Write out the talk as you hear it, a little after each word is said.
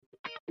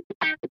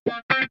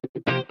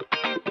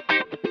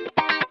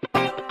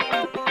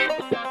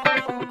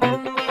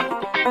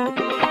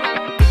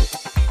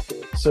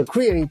So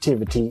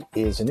creativity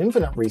is an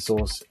infinite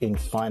resource in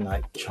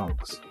finite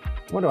chunks.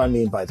 What do I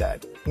mean by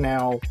that?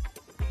 Now,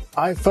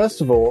 first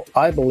of all,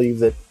 I believe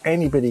that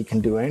anybody can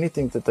do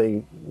anything that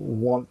they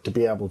want to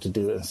be able to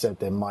do and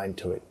set their mind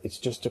to it. It's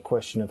just a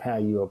question of how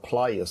you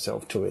apply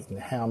yourself to it and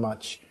how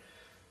much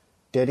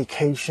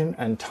dedication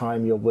and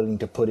time you're willing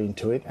to put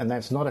into it. And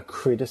that's not a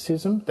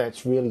criticism.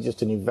 That's really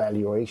just an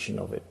evaluation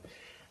of it.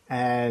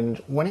 And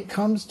when it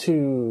comes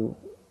to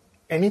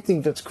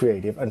anything that's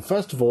creative, and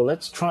first of all,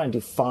 let's try and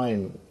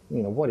define,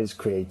 what is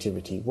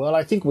creativity? Well,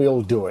 I think we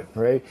all do it,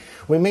 right?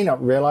 We may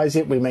not realize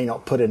it. We may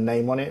not put a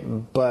name on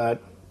it,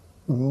 but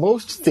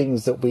most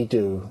things that we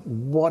do,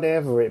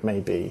 whatever it may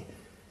be,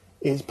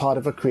 is part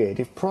of a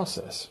creative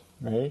process,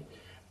 right?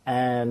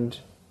 And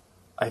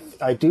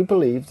I do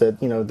believe that,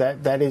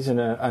 that is an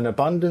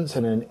abundance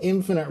and an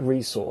infinite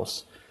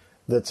resource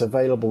that's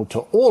available to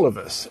all of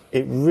us.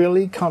 It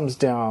really comes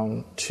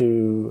down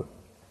to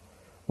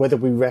whether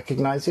we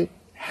recognize it,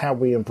 how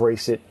we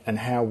embrace it, and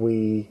how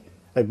we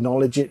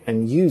acknowledge it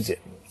and use it.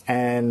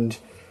 And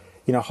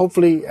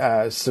hopefully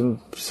some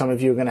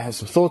of you are going to have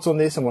some thoughts on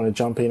this and want to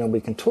jump in and we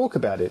can talk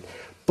about it.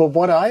 But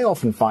what I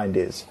often find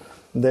is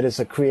that as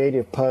a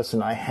creative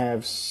person, I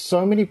have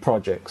so many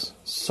projects,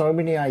 so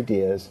many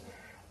ideas,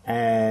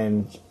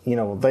 and,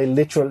 they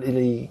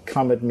literally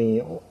come at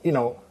me,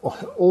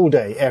 all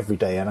day, every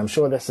day. And I'm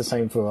sure that's the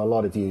same for a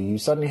lot of you. You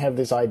suddenly have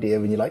this idea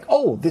and you're like,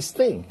 oh, this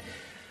thing.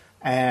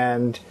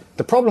 And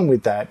the problem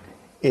with that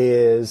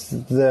is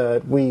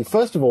that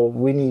first of all,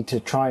 we need to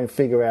try and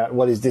figure out,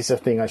 well, is this a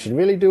thing I should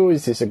really do?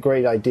 Is this a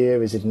great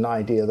idea? Is it an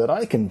idea that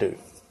I can do?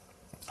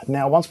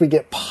 Now, once we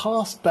get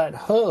past that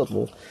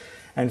hurdle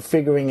and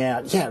figuring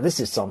out, yeah, this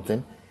is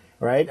something,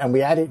 right? And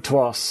we add it to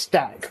our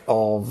stack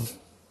of,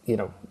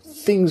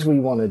 things we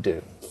want to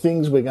do,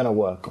 things we're going to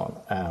work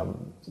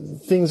on,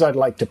 things I'd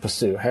like to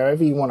pursue,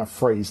 however you want to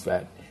phrase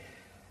that.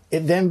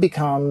 It then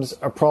becomes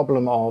a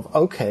problem of,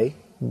 okay,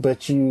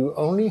 but you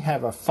only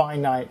have a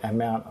finite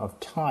amount of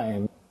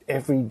time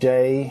every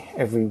day,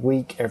 every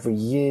week, every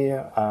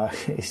year.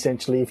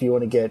 Essentially, if you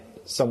want to get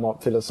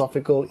somewhat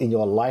philosophical, in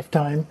your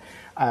lifetime,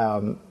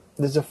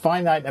 there's a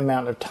finite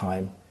amount of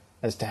time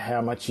as to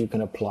how much you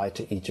can apply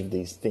to each of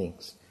these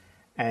things.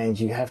 And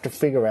you have to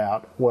figure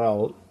out,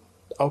 well,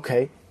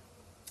 okay,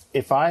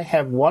 if I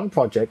have one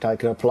project, I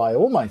can apply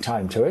all my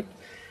time to it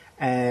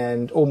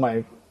and all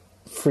my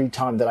free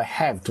time that I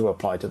have to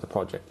apply to the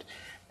project.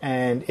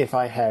 And if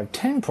I have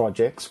 10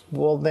 projects,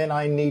 well, then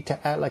I need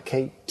to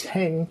allocate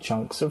 10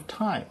 chunks of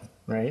time,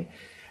 right?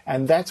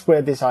 And that's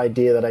where this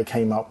idea that I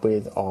came up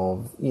with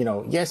of,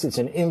 yes, it's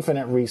an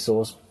infinite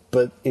resource,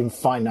 but in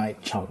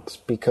finite chunks.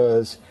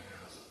 Because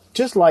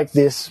just like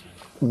this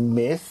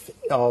myth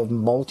of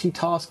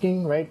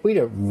multitasking, right? We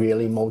don't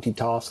really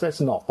multitask. That's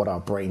not what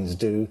our brains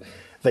do.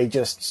 They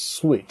just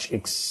switch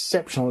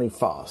exceptionally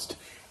fast.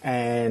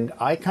 And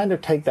I kind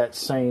of take that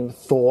same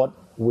thought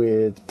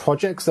with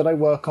projects that I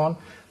work on,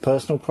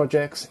 personal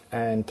projects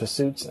and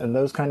pursuits and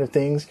those kind of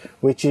things,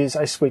 which is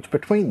I switch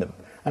between them.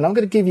 And I'm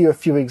going to give you a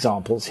few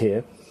examples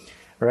here,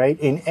 right?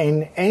 In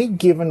any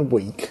given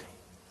week,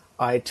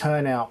 I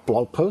turn out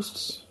blog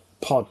posts,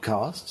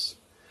 podcasts,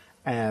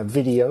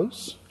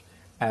 videos,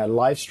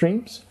 live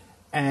streams,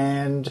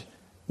 and,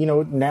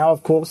 now,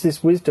 of course,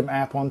 this Wisdom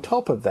app on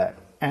top of that.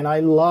 And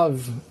I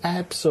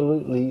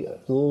absolutely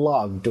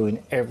love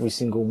doing every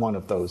single one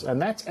of those.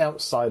 And that's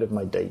outside of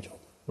my day job,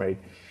 right?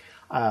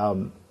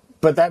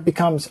 But that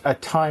becomes a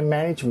time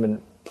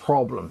management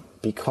problem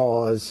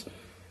because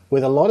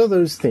with a lot of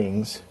those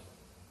things,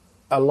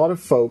 a lot of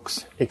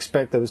folks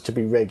expect those to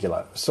be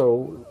regular.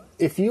 So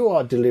if you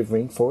are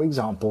delivering, for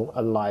example,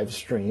 a live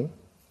stream,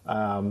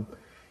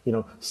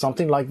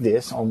 something like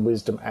this on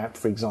Wisdom app,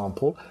 for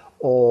example,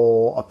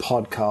 or a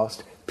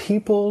podcast,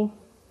 people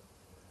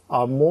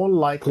are more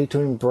likely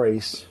to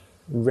embrace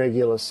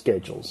regular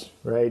schedules,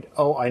 right?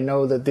 Oh, I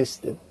know that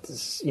this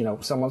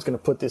someone's going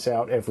to put this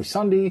out every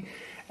Sunday,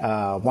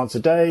 once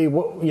a day,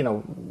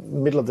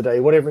 middle of the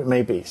day, whatever it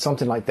may be,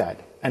 something like that.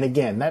 And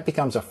again, that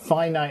becomes a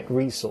finite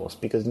resource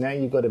because now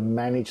you've got to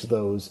manage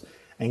those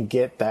and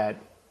get that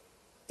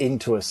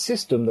into a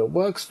system that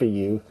works for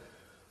you.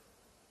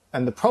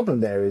 And the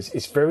problem there is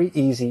it's very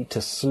easy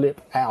to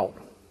slip out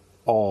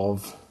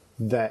of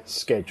that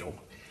schedule.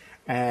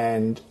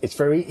 And it's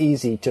very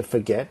easy to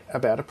forget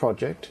about a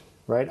project,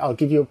 right? I'll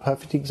give you a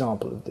perfect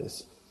example of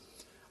this.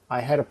 I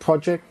had a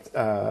project,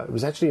 it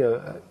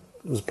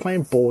was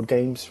playing board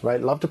games,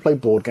 right? Love to play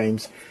board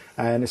games,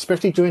 and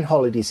especially during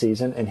holiday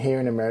season. And here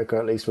in America,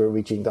 at least, we're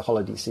reaching the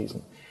holiday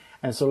season.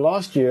 And so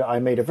last year, I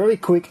made a very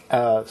quick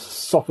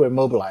software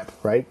mobile app,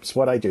 right? It's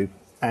what I do.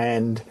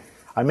 And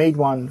I made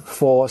one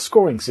for a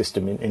scoring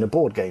system in a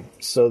board game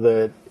so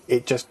that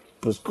it just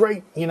was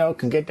great,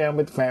 can get down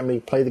with the family,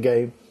 play the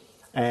game,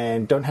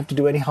 and don't have to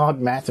do any hard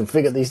math and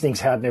figure these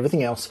things out and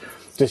everything else.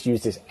 Just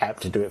use this app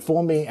to do it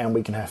for me, and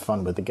we can have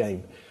fun with the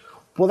game.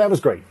 Well, that was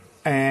great.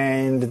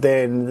 And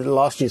then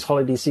last year's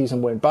holiday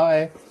season went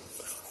by.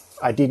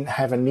 I didn't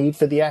have a need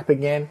for the app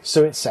again,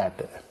 so it sat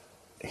there.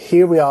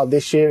 Here we are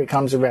this year. It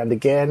comes around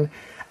again,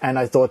 And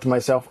I thought to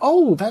myself,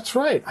 oh, that's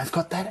right. I've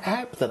got that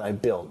app that I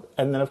built.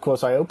 And then, of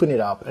course, I open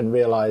it up and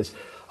realize,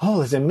 oh,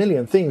 there's a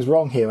million things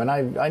wrong here, and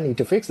I need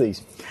to fix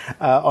these.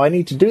 Or I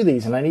need to do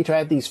these, and I need to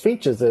add these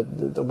features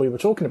that we were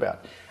talking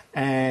about.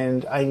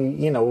 And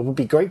it would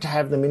be great to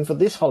have them in for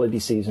this holiday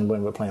season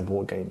when we're playing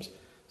board games.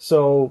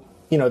 So,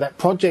 that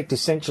project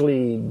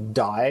essentially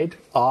died,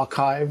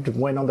 archived,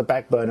 went on the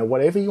back burner,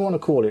 whatever you want to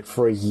call it,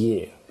 for a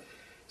year.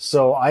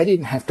 So I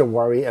didn't have to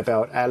worry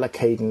about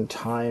allocating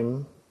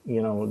time,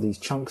 these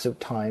chunks of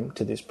time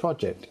to this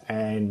project,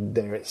 and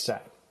there it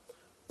sat.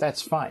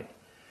 That's fine.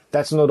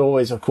 That's not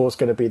always, of course,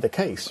 going to be the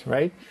case,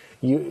 right?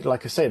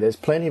 Like I say, there's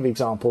plenty of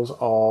examples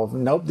of,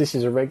 nope, this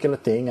is a regular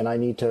thing, and I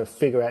need to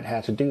figure out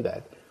how to do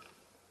that.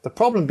 The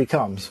problem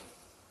becomes,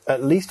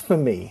 at least for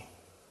me,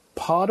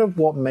 part of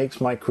what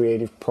makes my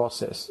creative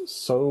process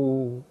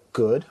so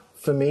good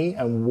for me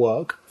and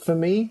work for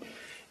me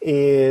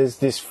is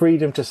this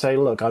freedom to say,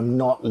 look, I'm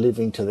not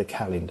living to the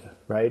calendar,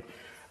 right?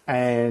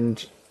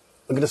 And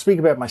I'm going to speak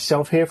about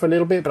myself here for a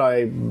little bit, but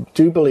I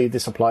do believe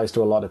this applies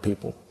to a lot of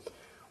people.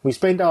 We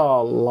spend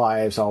our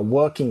lives, our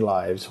working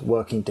lives,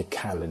 working to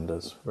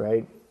calendars,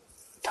 right?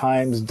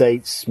 Times,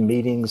 dates,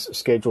 meetings,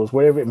 schedules,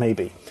 whatever it may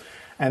be.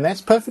 And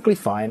that's perfectly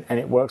fine, and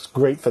it works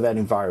great for that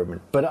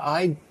environment. But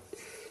I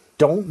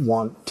don't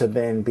want to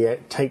then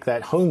take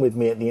that home with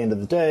me at the end of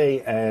the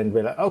day and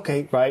be like,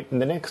 okay, right, in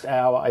the next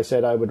hour I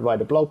said I would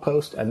write a blog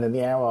post, and then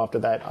the hour after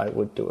that I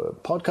would do a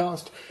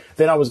podcast.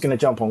 Then I was going to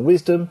jump on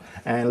Wisdom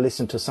and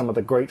listen to some of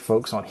the great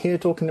folks on here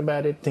talking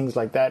about it, things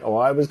like that.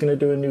 Or I was going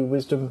to do a new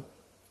Wisdom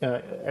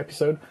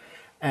episode.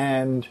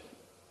 And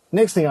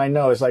next thing I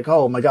know, it's like,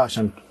 oh my gosh,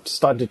 I'm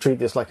starting to treat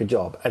this like a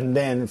job. And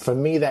then for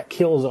me, that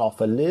kills off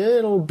a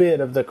little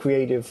bit of the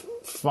creative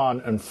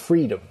fun and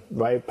freedom,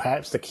 right?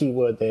 Perhaps the key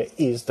word there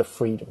is the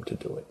freedom to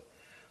do it.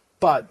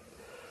 But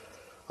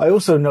I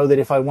also know that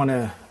if I want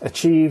to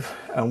achieve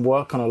and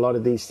work on a lot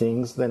of these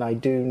things, then I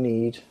do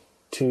need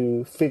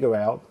to figure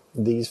out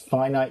these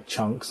finite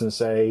chunks and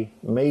say,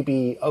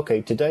 maybe,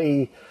 okay,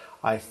 today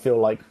I feel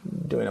like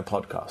doing a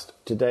podcast.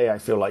 Today I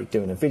feel like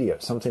doing a video,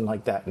 something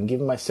like that, and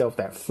giving myself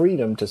that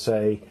freedom to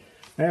say,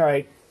 all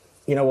right,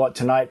 you know what,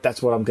 tonight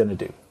that's what I'm going to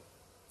do.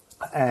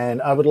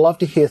 And I would love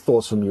to hear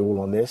thoughts from you all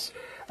on this,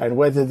 and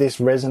whether this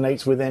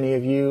resonates with any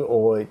of you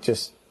or it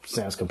just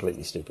sounds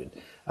completely stupid.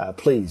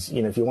 Please,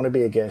 if you want to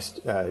be a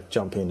guest,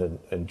 jump in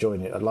and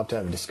join it. I'd love to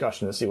have a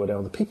discussion and see what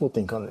other people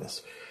think on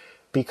this,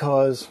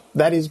 because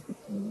that is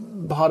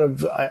part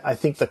of, I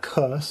think, the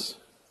curse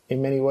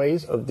in many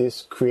ways of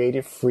this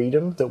creative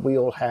freedom that we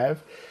all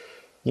have,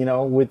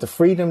 with the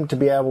freedom to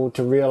be able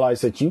to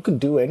realize that you can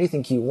do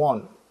anything you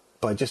want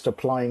by just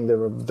applying the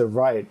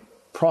right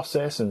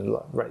process and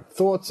the right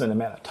thoughts and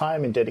amount of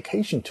time and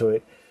dedication to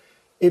it.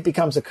 It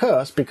becomes a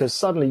curse because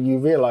suddenly you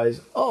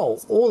realize,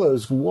 oh, all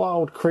those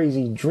wild,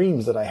 crazy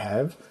dreams that I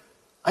have,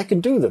 I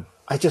can do them.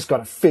 I just got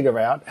to figure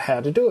out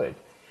how to do it.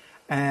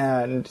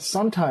 And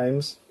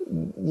sometimes,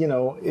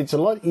 it's a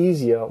lot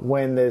easier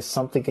when there's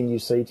something and you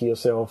say to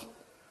yourself,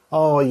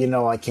 oh,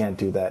 I can't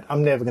do that.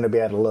 I'm never going to be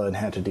able to learn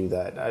how to do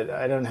that.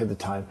 I don't have the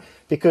time.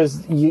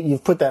 Because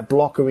you've put that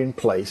blocker in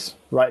place,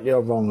 rightly or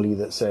wrongly,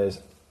 that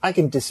says, I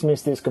can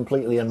dismiss this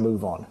completely and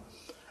move on.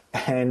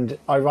 And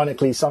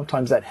ironically,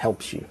 sometimes that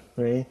helps you,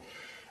 right?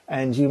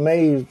 And you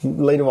may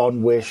later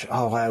on wish,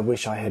 oh, I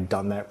wish I had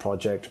done that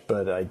project,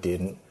 but I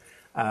didn't.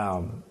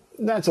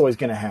 That's always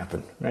going to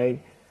happen,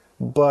 right?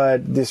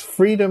 But this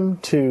freedom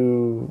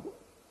to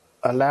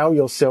allow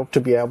yourself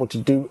to be able to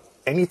do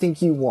anything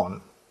you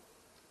want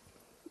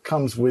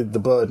comes with the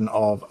burden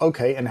of,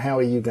 okay, and how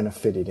are you going to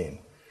fit it in,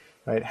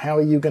 right? How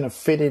are you going to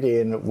fit it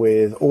in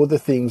with all the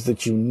things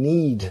that you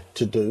need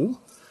to do,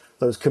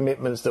 those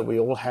commitments that we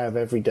all have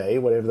every day,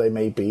 whatever they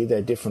may be,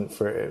 they're different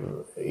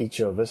for each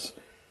of us.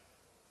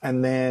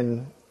 And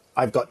then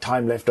I've got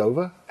time left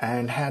over,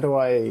 and how do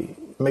I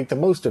make the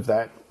most of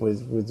that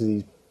with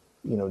the,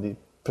 the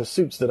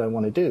pursuits that I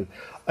want to do?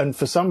 And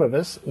for some of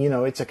us,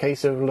 it's a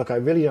case of, look, I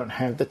really don't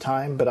have the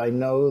time, but I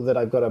know that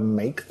I've got to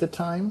make the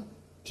time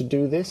to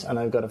do this, and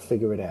I've got to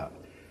figure it out.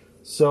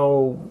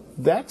 So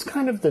that's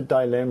kind of the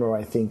dilemma,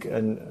 I think,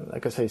 and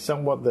like I say,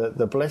 somewhat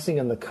the blessing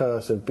and the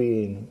curse of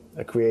being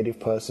a creative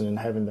person and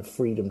having the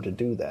freedom to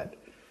do that.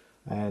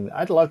 And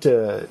I'd love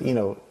to,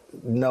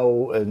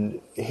 know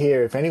and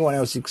hear if anyone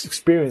else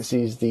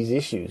experiences these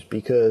issues,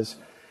 because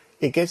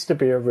it gets to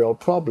be a real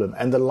problem.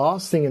 And the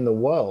last thing in the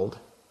world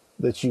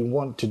that you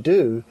want to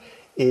do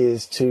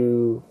is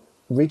to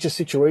reach a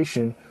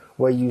situation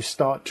where you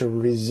start to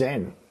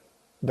resent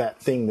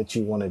that thing that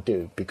you want to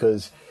do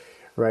because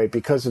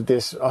of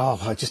this, oh,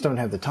 I just don't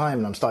have the time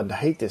and I'm starting to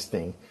hate this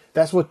thing.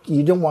 That's what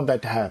you don't want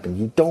that to happen.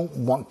 You don't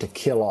want to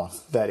kill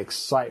off that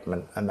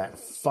excitement and that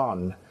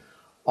fun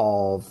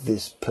of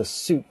this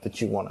pursuit that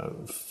you want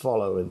to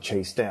follow and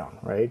chase down,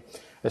 right?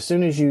 As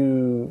soon as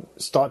you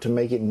start to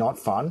make it not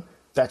fun,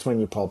 that's when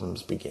your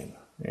problems begin.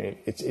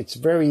 Right? It's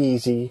very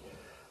easy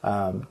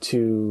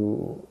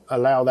to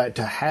allow that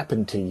to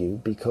happen to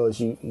you because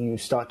you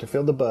start to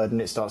feel the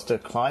burden. It starts to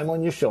climb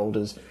on your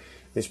shoulders,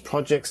 this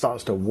project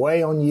starts to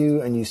weigh on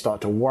you and you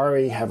start to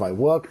worry, have I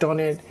worked on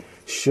it?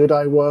 Should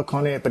I work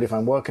on it? But if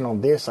I'm working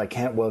on this, I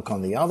can't work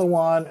on the other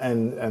one,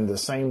 and the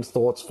same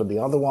thoughts for the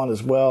other one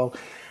as well.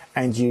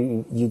 And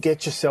you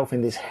get yourself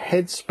in this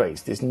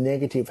headspace, this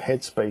negative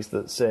headspace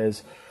that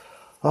says,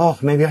 oh,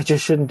 maybe I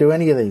just shouldn't do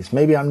any of these.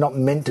 Maybe I'm not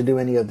meant to do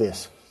any of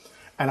this.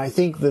 And I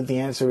think that the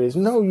answer is,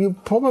 no, you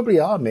probably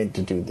are meant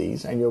to do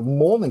these, and you're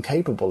more than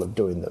capable of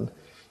doing them.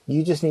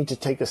 You just need to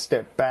take a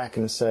step back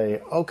and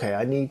say, okay,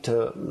 I need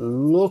to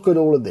look at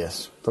all of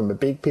this from a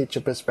big picture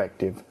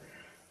perspective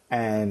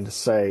and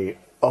say,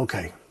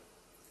 okay,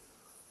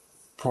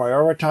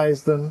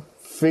 prioritize them,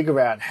 figure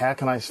out how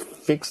can I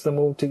fix them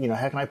all,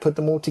 how can I put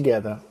them all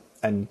together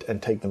and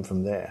take them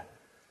from there.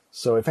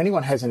 So if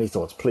anyone has any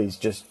thoughts, please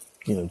just,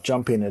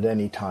 jump in at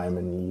any time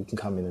and you can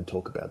come in and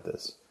talk about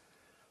this.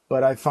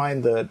 But I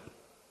find that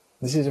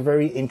this is a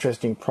very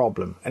interesting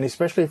problem. And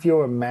especially if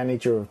you're a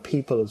manager of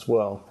people as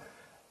well,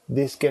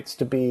 this gets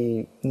to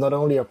be not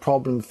only a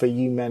problem for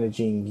you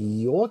managing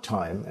your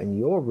time and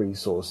your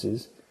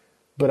resources,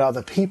 but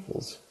other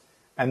people's.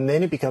 And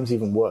then it becomes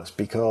even worse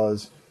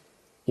because,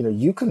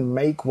 you can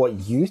make what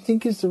you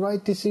think is the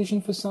right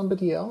decision for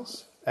somebody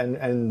else.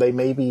 And they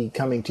may be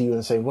coming to you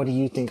and saying, what do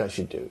you think I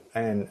should do?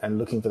 And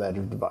looking for that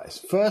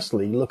advice.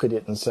 Firstly, look at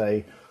it and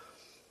say,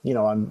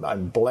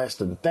 I'm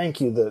blessed and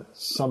thank you that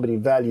somebody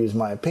values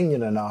my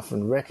opinion enough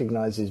and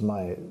recognizes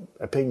my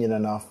opinion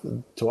enough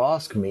to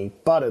ask me.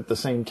 But at the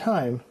same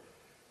time,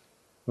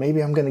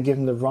 maybe I'm going to give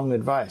them the wrong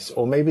advice.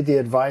 Or maybe the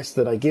advice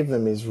that I give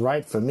them is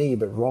right for me,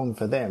 but wrong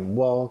for them.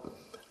 Well,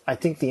 I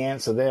think the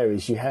answer there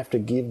is you have to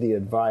give the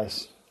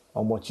advice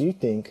on what you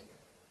think,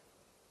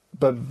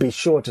 but be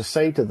sure to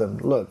say to them,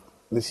 look,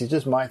 this is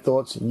just my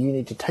thoughts. You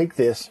need to take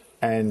this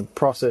and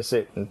process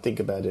it and think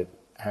about it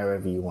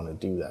however you want to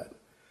do that.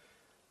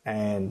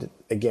 And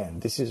again,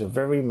 this is a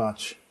very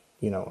much,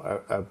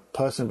 a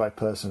person by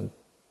person,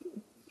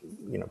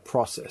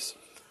 process.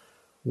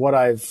 What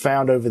I've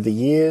found over the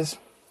years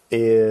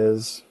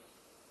is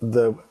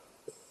when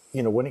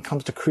it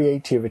comes to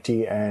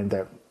creativity and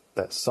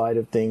that side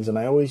of things, and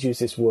I always use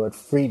this word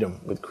freedom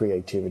with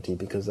creativity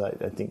because I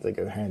think they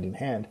go hand in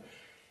hand,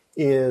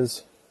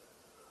 is,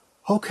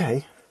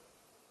 okay,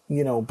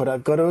 but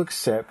I've got to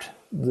accept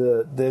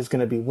that there's going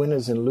to be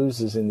winners and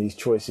losers in these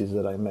choices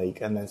that I make,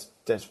 and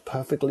that's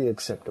perfectly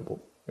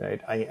acceptable, right?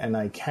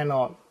 I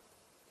cannot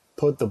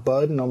put the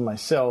burden on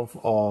myself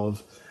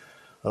of,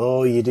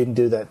 oh, you didn't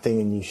do that thing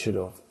and you should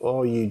have,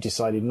 or you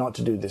decided not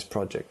to do this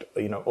project,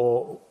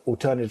 or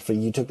alternatively,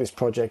 you took this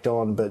project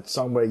on, but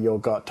somewhere your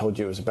gut told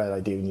you it was a bad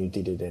idea and you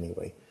did it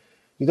anyway.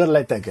 You got to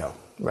let that go,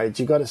 right?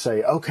 You got to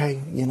say,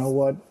 okay, you know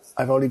what?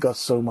 I've only got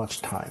so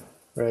much time,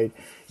 right?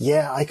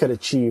 Yeah, I could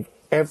achieve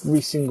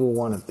every single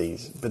one of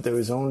these, but there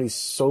is only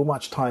so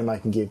much time I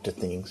can give to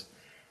things,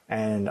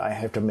 and I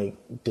have to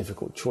make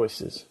difficult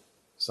choices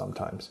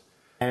sometimes.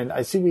 And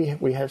I see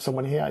we have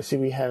someone here. I see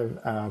we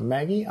have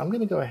Maggie. I'm going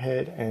to go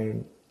ahead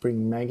and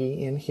bring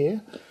Maggie in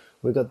here.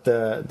 We've got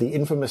the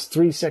infamous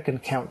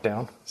 3-second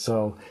countdown.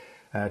 So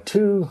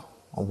 2,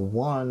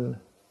 1.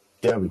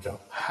 There we go.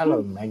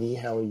 Hello, Maggie.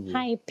 How are you?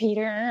 Hi,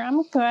 Peter.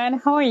 I'm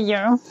good. How are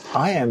you?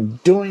 I am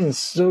doing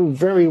so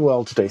very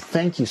well today.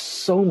 Thank you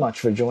so much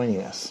for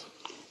joining us.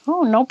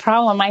 Oh, no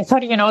problem. I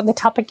thought, the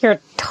topic you're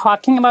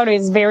talking about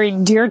is very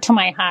dear to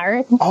my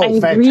heart. Oh, I agree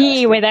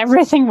fantastic. with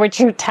everything which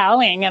you're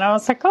telling. And I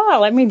was like,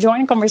 let me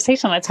join a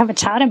conversation. Let's have a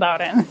chat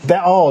about it.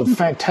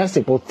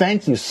 Fantastic. Well,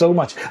 thank you so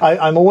much.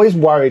 I'm always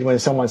worried when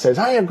someone says,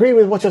 I agree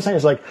with what you're saying.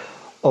 It's like,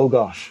 oh,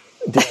 gosh.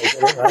 Did I get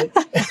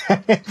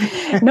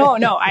it right?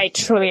 No, I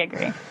truly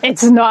agree.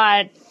 It's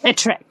not a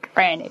trick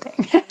or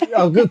anything.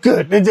 Oh,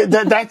 good.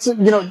 That's,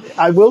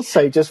 I will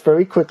say just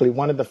very quickly,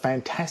 one of the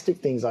fantastic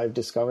things I've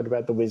discovered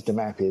about the Wisdom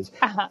app is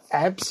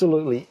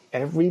absolutely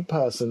every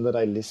person that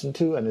I listen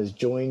to and has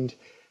joined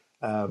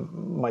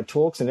my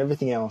talks and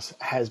everything else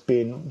has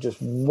been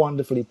just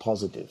wonderfully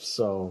positive.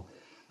 So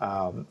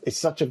it's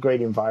such a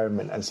great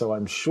environment. And so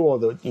I'm sure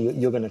that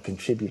you're going to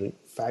contribute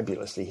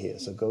fabulously here.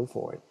 So go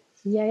for it.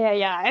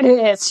 Yeah. It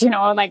is,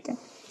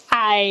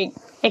 I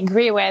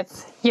agree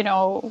with,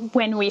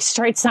 when we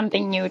start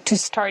something new, to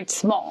start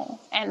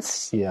small and,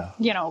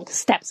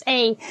 steps.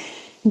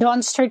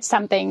 Don't start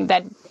something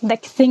that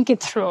think it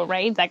through,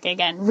 right? Like,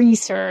 again,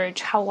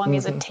 research, how long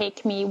does it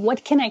take me?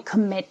 What can I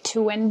commit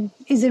to? And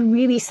is it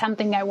really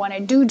something I want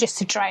to do just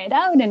to try it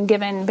out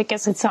and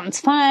because it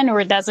sounds fun,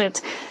 or does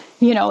it,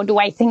 do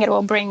I think it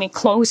will bring me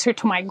closer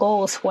to my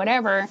goals,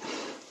 whatever?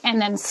 And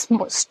then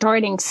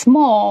starting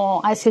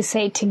small, as you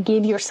say, to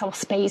give yourself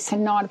space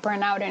and not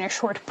burn out in a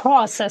short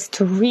process,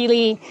 to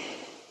really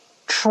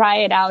try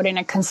it out in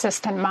a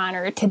consistent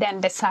manner, to then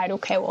decide,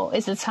 okay, well,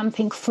 is it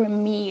something for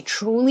me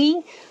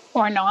truly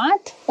or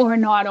not? Or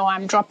not,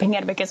 I'm dropping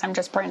it because I'm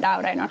just burned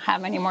out. I don't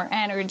have any more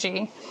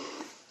energy.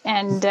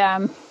 And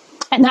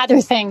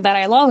Another thing that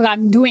I love,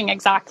 I'm doing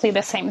exactly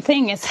the same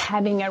thing, is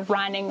having a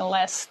running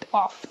list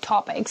of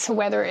topics. So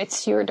whether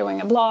it's you're doing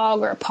a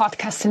blog or a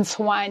podcast and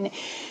so on,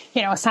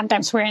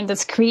 sometimes we're in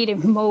this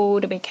creative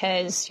mode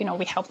because,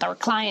 we helped our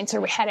clients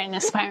or we had an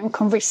inspiring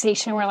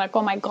conversation. We're like,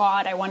 oh my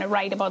God, I want to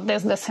write about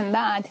this, this, and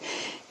that.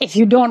 If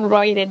you don't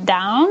write it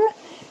down,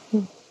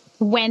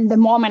 when the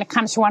moment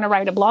comes you want to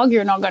write a blog,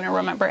 you're not going to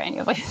remember any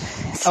of it.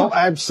 So. Oh,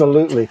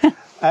 absolutely.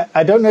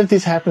 I don't know if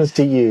this happens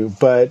to you,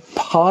 but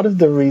part of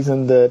the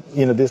reason that,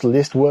 this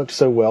list worked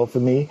so well for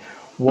me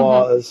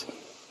was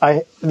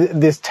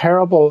this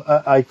terrible,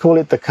 I call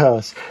it the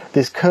curse,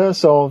 this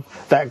curse of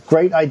that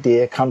great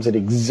idea comes at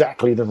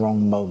exactly the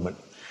wrong moment.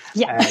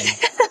 Yeah.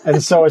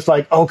 And so it's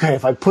like, okay,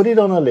 if I put it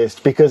on a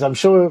list, because I'm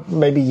sure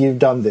maybe you've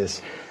done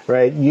this,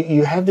 right?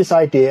 You have this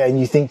idea and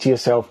you think to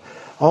yourself,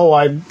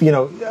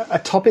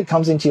 a topic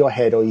comes into your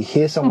head or you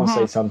hear someone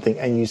say something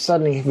and you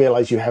suddenly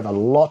realize you have a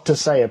lot to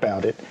say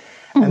about it.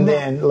 And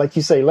then, like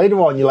you say, later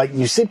on,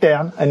 you sit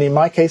down, and in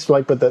my case,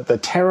 with the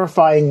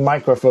terrifying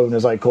microphone,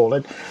 as I call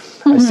it,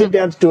 I sit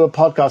down to do a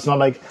podcast, and I'm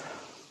like,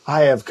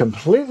 I have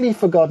completely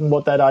forgotten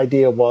what that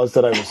idea was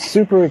that I was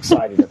super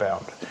excited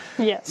about.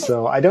 Yes.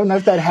 So I don't know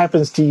if that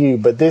happens to you,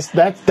 but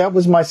that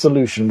was my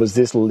solution, was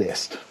this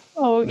list.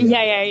 Oh,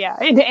 yeah.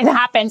 It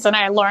happens, and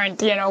I learned,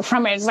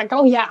 from it. It's like,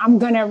 oh, yeah, I'm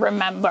going to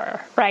remember,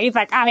 right?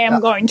 Like, I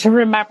am going to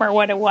remember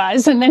what it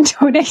was. And then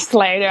 2 days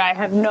later, I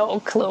have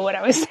no clue what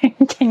I was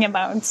thinking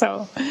about.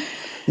 So,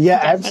 yeah,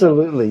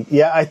 absolutely.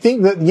 Yeah, I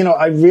think that,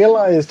 I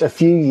realized a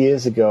few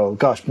years ago,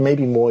 gosh,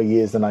 maybe more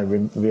years than I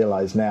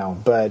realize now,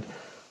 but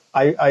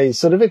I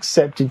sort of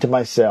accepted to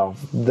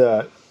myself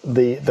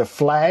the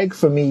flag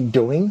for me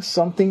doing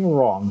something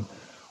wrong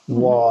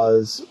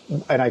was,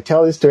 and I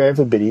tell this to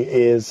everybody,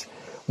 is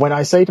when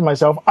I say to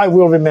myself, I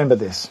will remember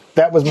this.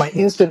 That was my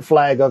instant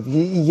flag of,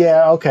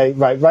 yeah, okay,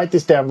 right, write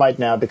this down right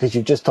now because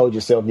you just told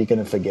yourself you're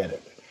going to forget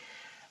it.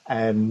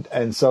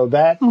 And so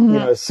that,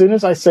 as soon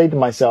as I say to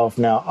myself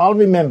now, I'll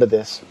remember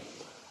this,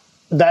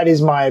 that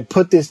is my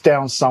put this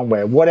down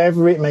somewhere,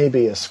 whatever it may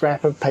be, a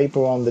scrap of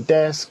paper on the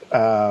desk,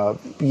 some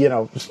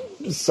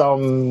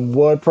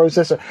word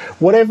processor,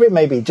 whatever it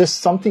may be, just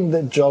something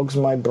that jogs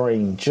my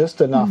brain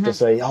just enough to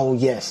say, oh,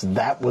 yes,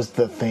 that was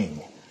the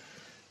thing.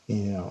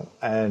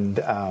 I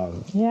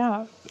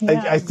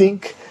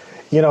think,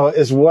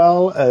 as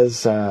well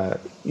as,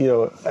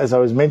 as I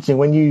was mentioning,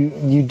 when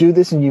you do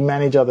this and you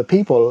manage other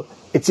people,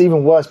 it's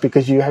even worse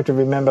because you have to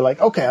remember,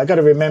 okay, I got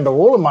to remember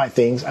all of my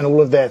things and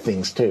all of their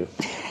things too.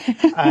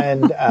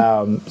 And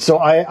so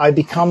I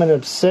become an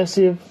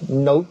obsessive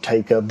note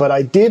taker, but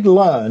I did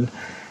learn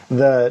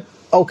that,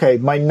 okay,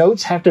 my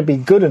notes have to be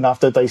good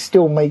enough that they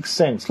still make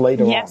sense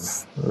later on.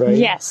 Right?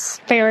 Yes,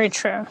 very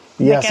true.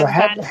 Yeah. So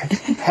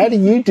how do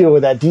you deal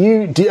with that? Do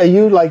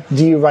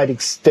you write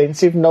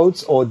extensive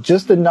notes or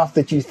just enough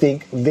that you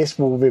think this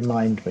will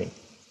remind me?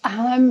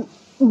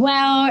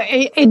 Well,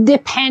 it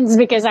depends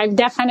because I've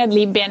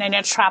definitely been in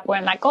a trap where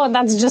I'm like, oh,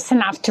 that's just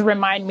enough to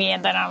remind me.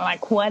 And then I'm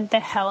like, what the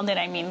hell did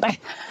I mean by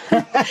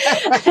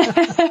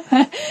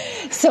that?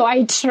 So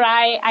I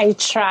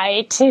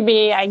try to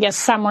be, I guess,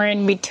 somewhere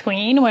in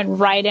between when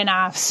right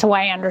enough so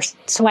I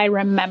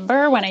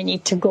remember when I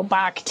need to go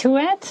back to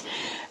it.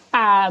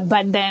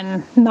 But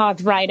then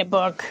not write a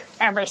book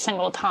every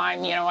single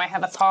time, I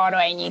have a thought or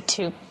I need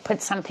to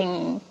put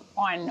something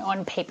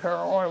on paper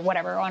or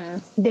whatever,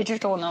 on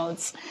digital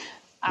notes.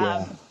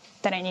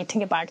 That I need to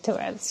get back to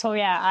it. So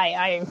yeah,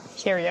 I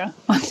hear you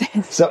on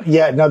this. So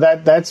yeah, no,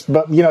 that's,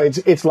 but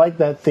it's like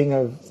that thing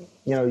of,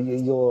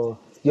 your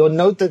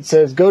note that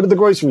says, go to the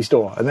grocery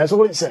store. And that's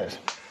all it says.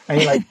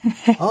 And you're like,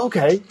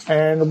 okay.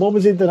 And what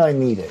was it that I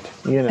needed?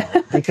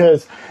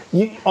 Because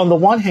on the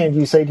one hand,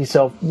 you say to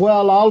yourself,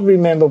 well, I'll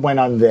remember when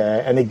I'm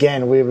there. And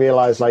again, we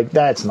realize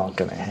that's not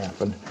going to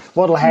happen.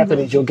 What'll happen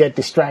is you'll get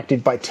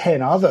distracted by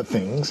 10 other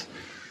things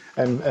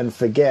and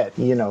forget,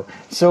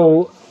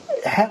 So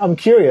I'm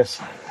curious.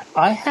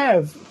 I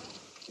have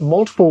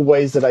multiple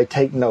ways that I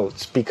take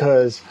notes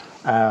because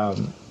I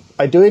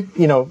do it,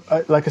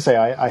 like I say,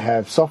 I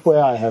have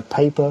software, I have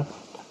paper,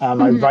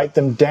 I write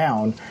them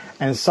down.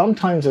 And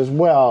sometimes as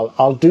well,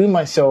 I'll do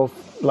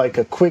myself like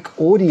a quick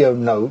audio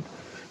note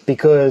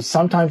because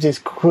sometimes it's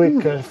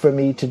quicker for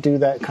me to do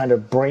that kind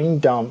of brain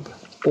dump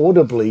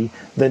audibly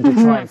than to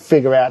try and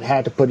figure out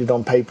how to put it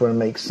on paper and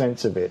make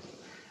sense of it.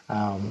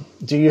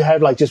 Do you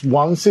have just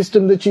one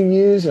system that you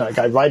use?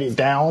 I write it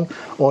down,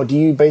 or do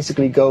you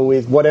basically go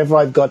with whatever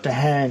I've got to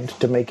hand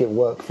to make it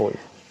work for you?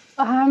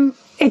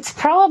 It's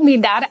probably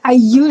that. I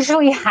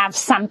usually have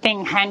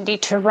something handy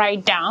to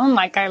write down.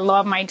 I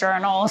love my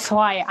journal, so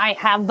I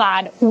have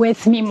that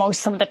with me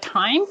most of the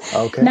time.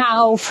 Okay.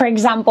 Now, for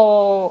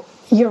example,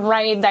 you're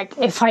right.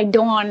 If I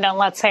don't, then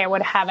let's say I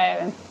would have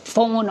a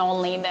phone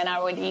only, then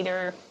I would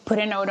either put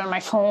a note on my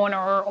phone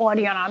or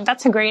audio on.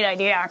 That's a great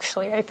idea,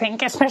 actually, I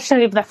think,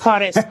 especially if the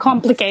thought is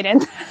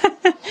complicated.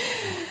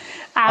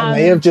 I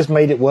may have just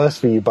made it worse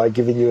for you by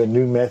giving you a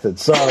new method.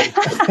 Sorry.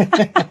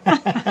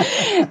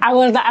 I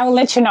will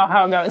let you know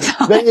how it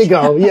goes. There you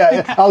go.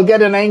 Yeah, I'll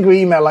get an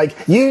angry email like,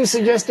 you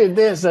suggested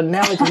this and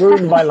now it's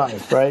ruined my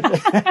life, right?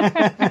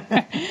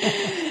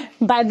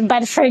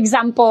 But for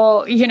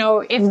example,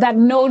 if that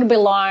node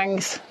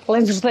belongs,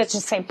 let's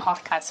just say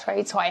podcasts,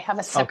 right? So I have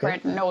a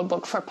separate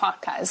notebook for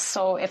podcasts.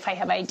 So if I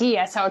have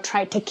ideas, I'll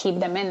try to keep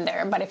them in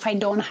there. But if I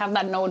don't have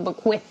that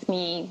notebook with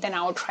me, then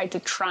I'll try to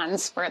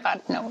transfer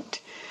that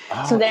note.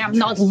 So that I'm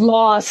not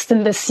lost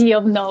in the sea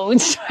of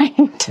nodes.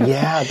 Right?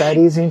 Yeah, that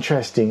is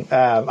interesting.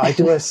 I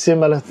do a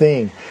similar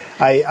thing.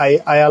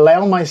 I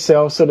allow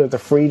myself sort of the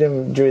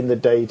freedom during the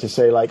day to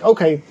say like,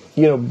 okay,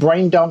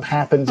 brain dump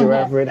happens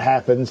wherever it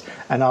happens,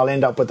 and I'll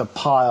end up with a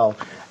pile.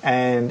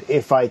 And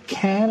if I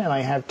can and I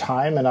have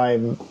time and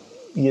I'm,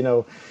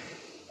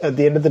 at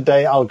the end of the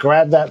day, I'll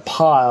grab that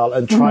pile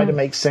and try to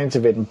make sense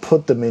of it and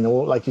put them in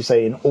all, like you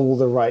say, in all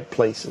the right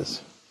places.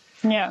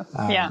 Yeah,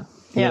 yeah.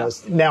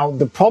 Now,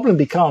 the problem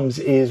becomes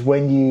is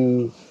when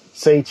you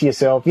say to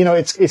yourself,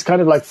 it's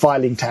kind of like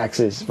filing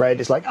taxes, right?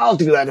 It's like, I'll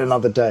do that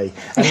another day.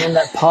 And then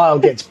that pile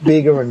gets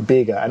bigger and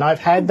bigger. And I've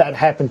had that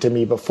happen to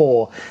me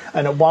before.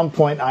 And at one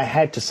point I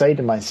had to say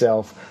to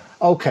myself,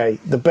 okay,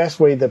 the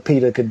best way that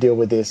Peter could deal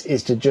with this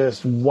is to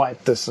just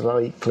wipe the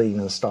slate clean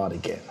and start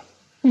again.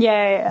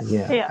 Yeah.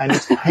 And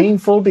it's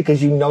painful because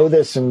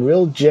there's some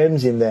real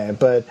gems in there,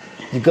 but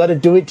you got to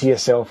do it to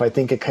yourself, I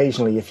think,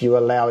 occasionally if you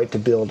allow it to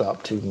build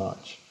up too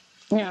much.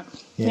 Yeah.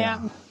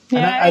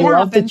 And I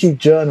love that you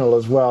journal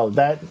as well.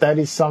 That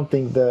is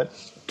something that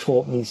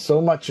taught me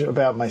so much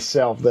about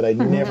myself that I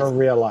never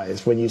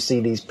realized when you see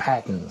these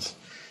patterns.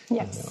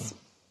 Yes.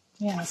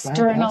 Yes.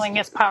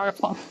 Journaling is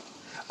powerful.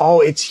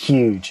 Oh, it's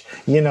huge.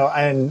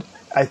 And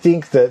I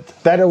think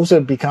that also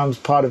becomes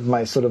part of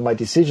my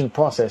decision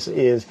process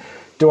is,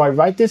 do I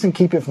write this and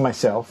keep it for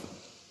myself,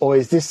 or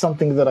is this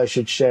something that I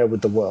should share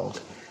with the world?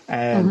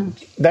 And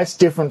that's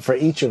different for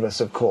each of us,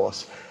 of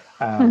course.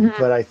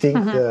 But I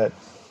think that,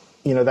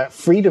 that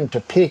freedom to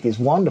pick is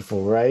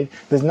wonderful, right?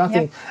 There's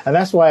nothing, and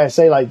that's why I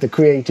say like the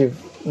creative,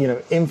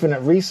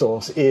 infinite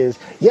resource is,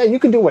 you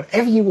can do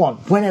whatever you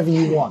want, whenever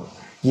you want.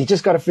 You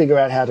just got to figure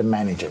out how to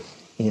manage it,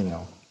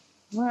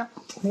 Well,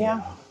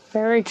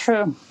 very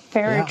true.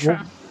 Very true.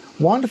 Well,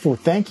 wonderful.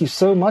 Thank you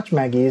so much,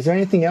 Maggie. Is there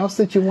anything else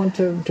that you want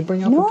to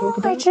bring up and talk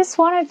about? I just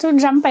wanted to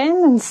jump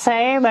in and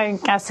say,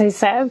 like, as I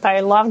said,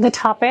 I love the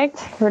topic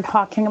you're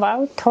talking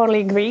about.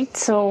 Totally agree.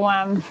 So,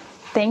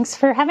 thanks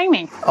for having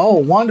me. Oh,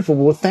 wonderful.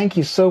 Well, thank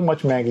you so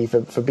much, Maggie,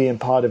 for being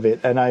part of it.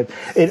 And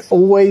it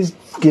always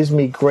gives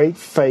me great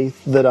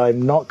faith that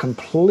I'm not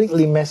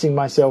completely messing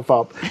myself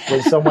up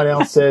when someone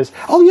else says,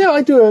 oh, yeah,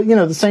 I do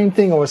the same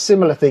thing or a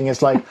similar thing.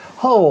 It's like,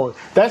 oh,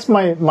 that's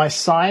my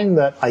sign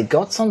that I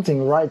got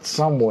something right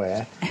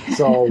somewhere.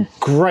 So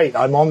great,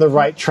 I'm on the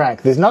right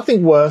track. There's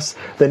nothing worse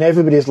than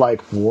everybody's like,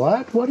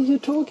 what? What are you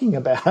talking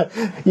about?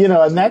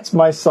 And that's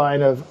my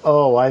sign of,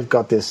 oh, I've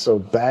got this so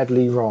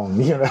badly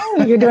wrong.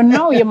 You don't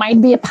know. You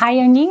might be a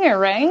pioneer,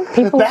 right?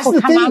 People who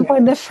come up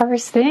with the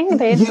first thing,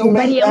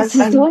 nobody else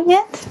is doing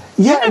it.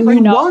 Yeah, and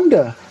you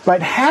wonder,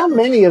 right, how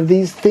many of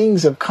these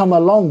things have come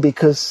along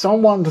because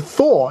someone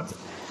thought,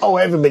 oh,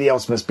 everybody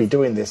else must be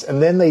doing this.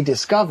 And then they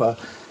discover,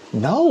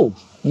 no,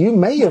 you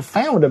may have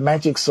found a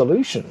magic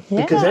solution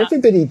because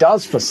everybody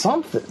does for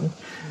something.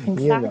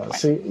 Exactly.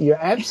 So you're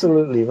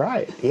absolutely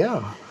right.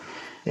 Yeah.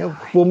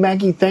 Well,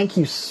 Maggie, thank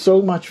you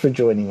so much for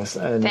joining us.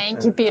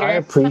 Thank you, Peter. I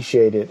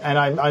appreciate it. And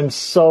I'm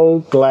so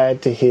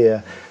glad to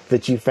hear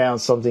that you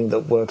found something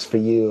that works for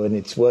you and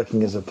it's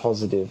working as a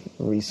positive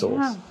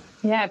resource.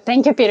 Yeah,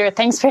 thank you, Peter.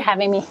 Thanks for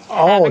having me.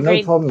 Oh, Have a no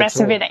great problem. rest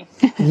of your day.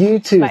 You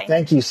too. Bye.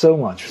 Thank you so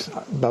much.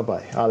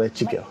 Bye-bye. I'll let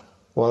you go.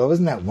 Well,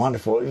 wasn't that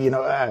wonderful?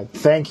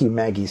 Thank you,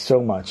 Maggie,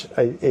 so much.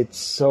 It's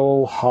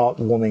so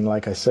heartwarming,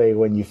 like I say,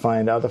 when you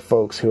find other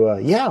folks who are,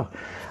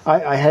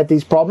 I had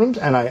these problems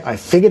and I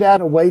figured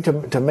out a way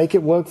to make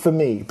it work for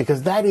me,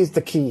 because that is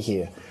the key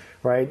here,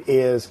 right?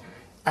 Is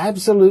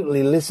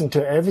absolutely listen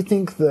to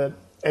everything that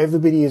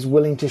everybody is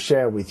willing to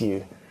share with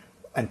you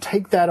and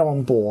take that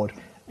on board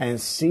and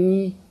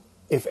see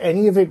if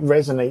any of it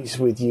resonates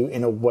with you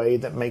in a way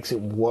that makes it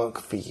work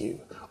for you.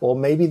 Or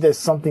maybe there's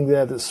something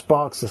there that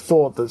sparks a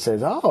thought that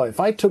says, oh, if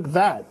I took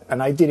that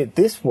and I did it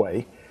this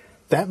way,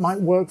 that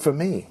might work for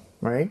me,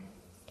 right?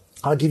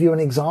 I'll give you an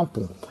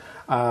example.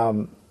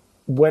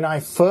 When I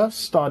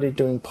first started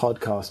doing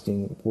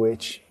podcasting,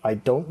 which I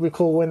don't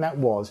recall when that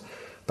was,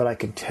 but I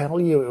can tell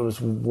you it was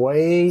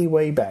way,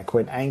 way back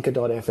when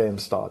Anchor.fm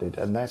started,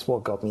 and that's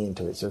what got me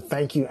into it. So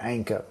thank you,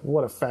 Anchor.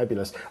 What a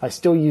fabulous... I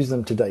still use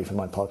them today for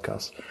my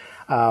podcast.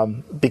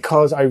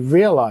 Because I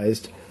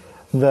realized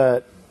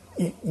that,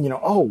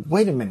 oh,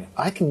 wait a minute,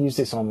 I can use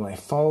this on my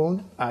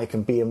phone. I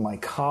can be in my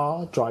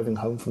car driving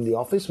home from the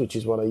office, which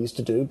is what I used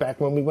to do back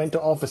when we went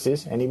to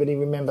offices. Anybody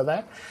remember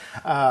that?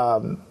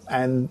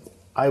 And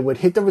I would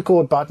hit the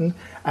record button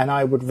and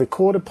I would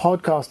record a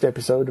podcast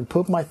episode and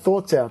put my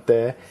thoughts out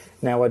there.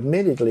 Now,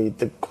 admittedly,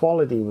 the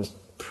quality was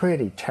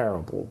pretty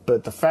terrible,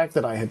 but the fact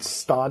that I had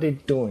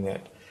started doing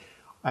it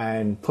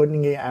and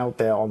putting it out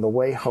there on the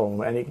way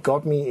home. And it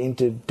got me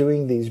into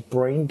doing these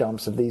brain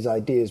dumps of these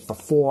ideas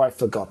before I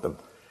forgot them.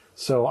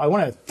 So I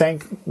want to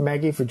thank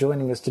Maggie for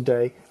joining us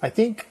today. I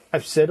think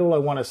I've said all I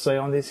want to say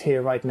on this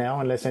here right now,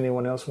 unless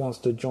anyone else wants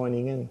to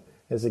joining in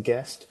as a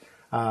guest.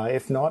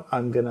 If not,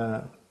 I'm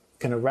gonna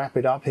wrap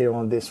it up here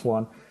on this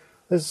one.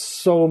 There's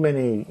so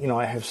many,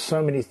 I have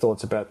so many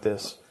thoughts about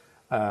this.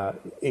 You're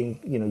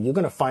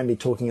going to find me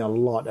talking a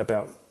lot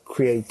about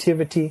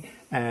creativity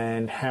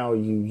and how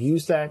you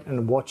use that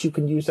and what you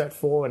can use that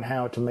for and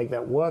how to make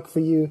that work for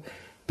you,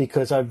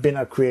 because I've been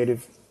a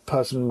creative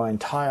person my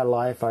entire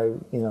life.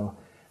 And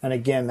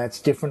again,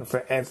 that's different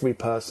for every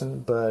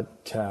person,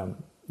 but,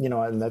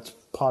 and that's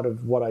part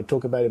of what I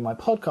talk about in my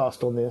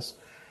podcast on this.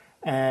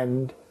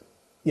 And,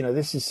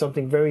 this is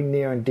something very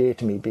near and dear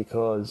to me,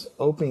 because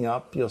opening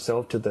up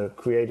yourself to the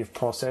creative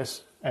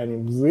process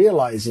and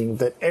realizing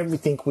that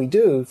everything we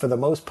do, for the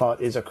most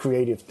part, is a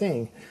creative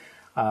thing,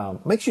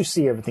 makes you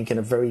see everything in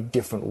a very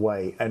different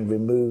way and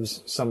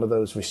removes some of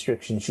those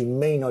restrictions you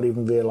may not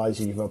even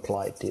realize you've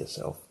applied to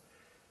yourself.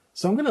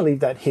 So I'm going to leave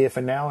that here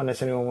for now,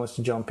 unless anyone wants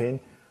to jump in.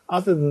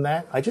 Other than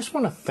that, I just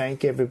want to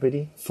thank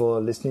everybody for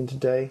listening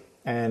today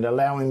and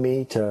allowing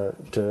me to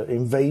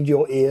invade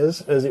your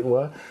ears, as it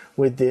were,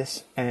 with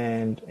this.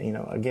 And,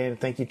 again,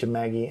 thank you to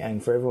Maggie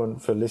and for everyone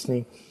for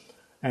listening.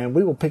 And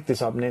we will pick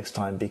this up next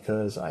time,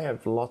 because I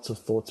have lots of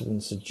thoughts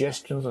and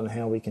suggestions on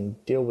how we can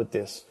deal with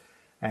this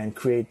and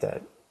create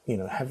that,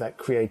 have that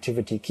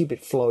creativity, keep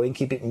it flowing,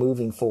 keep it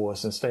moving for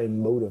us and stay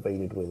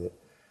motivated with it.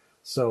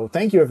 So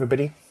thank you,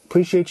 everybody.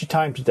 Appreciate your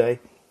time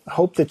today. I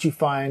hope that you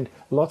find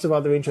lots of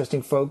other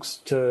interesting folks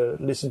to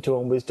listen to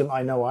on Wisdom.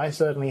 I know I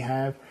certainly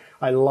have.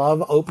 I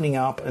love opening the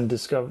app and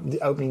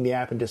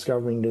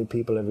discovering new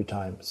people every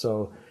time.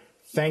 So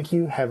thank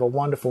you. Have a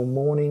wonderful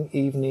morning,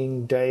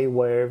 evening, day,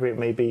 wherever it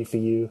may be for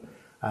you.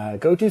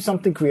 Go do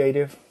something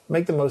creative.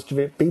 Make the most of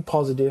it. Be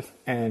positive.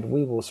 And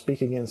we will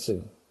speak again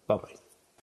soon. Bye-bye.